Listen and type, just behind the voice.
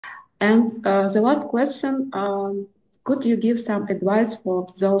And the last question, could you give some advice for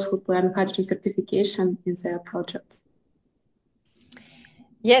those who plan hydrogen certification in their projects?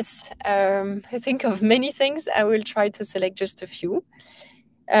 Yes, I think of many things. I will try to select just a few.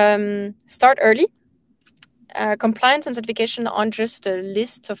 Start early. Compliance and certification aren't just a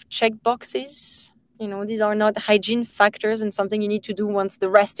list of check boxes. These are not hygiene factors and something you need to do once the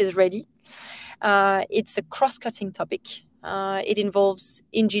rest is ready. It's a cross-cutting topic. It involves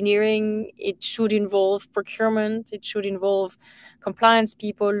engineering, it should involve procurement, it should involve compliance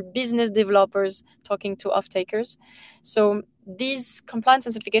people, business developers, talking to off-takers. So these compliance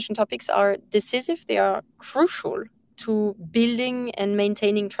and certification topics are decisive, they are crucial to building and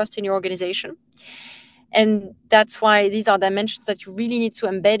maintaining trust in your organization. And that's why these are dimensions that you really need to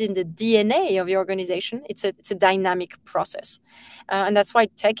embed in the DNA of your organization. It's a dynamic process. And that's why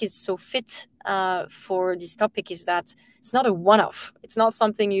tech is so fit for this topic, is that it's not a one-off. It's not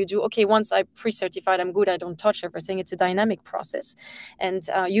something you do, okay, once I pre-certified, I'm good, I don't touch everything. It's a dynamic process. And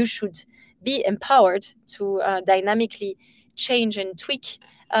you should be empowered to dynamically change and tweak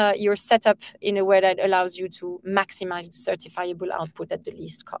your setup in a way that allows you to maximize the certifiable output at the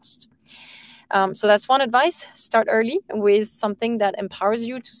least cost. So that's one advice. Start early with something that empowers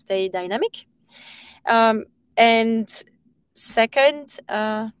you to stay dynamic. And second,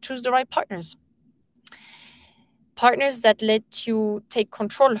 choose the right partners. Partners that let you take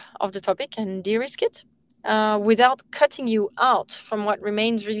control of the topic and de-risk it without cutting you out from what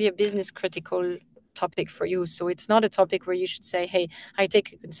remains really a business critical topic for you. So it's not a topic where you should say, hey, I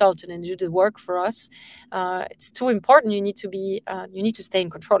take a consultant and do the work for us. It's too important. You need to stay in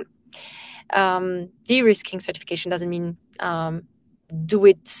control. De-risking certification doesn't mean do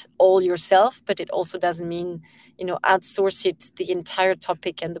it all yourself, but it also doesn't mean outsource it, the entire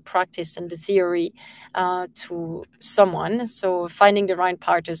topic and the practice and the theory to someone. So finding the right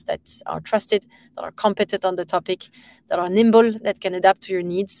partners that are trusted, that are competent on the topic, that are nimble, that can adapt to your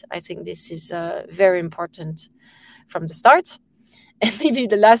needs, I think this is very important from the start. And maybe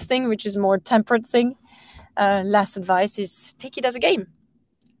the last thing, which is more tempered thing, last advice is take it as a game.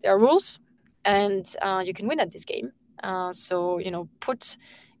 There are rules, and you can win at this game. So put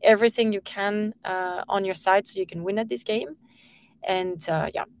everything you can on your side so you can win at this game. And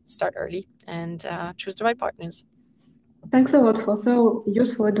start early and choose the right partners. Thanks a lot for so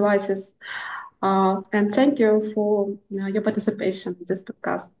useful advices. And thank you for your participation in this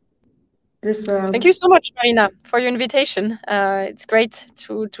podcast. Thank you so much, Maryna, for your invitation. It's great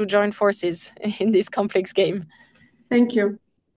to join forces in this complex game. Thank you.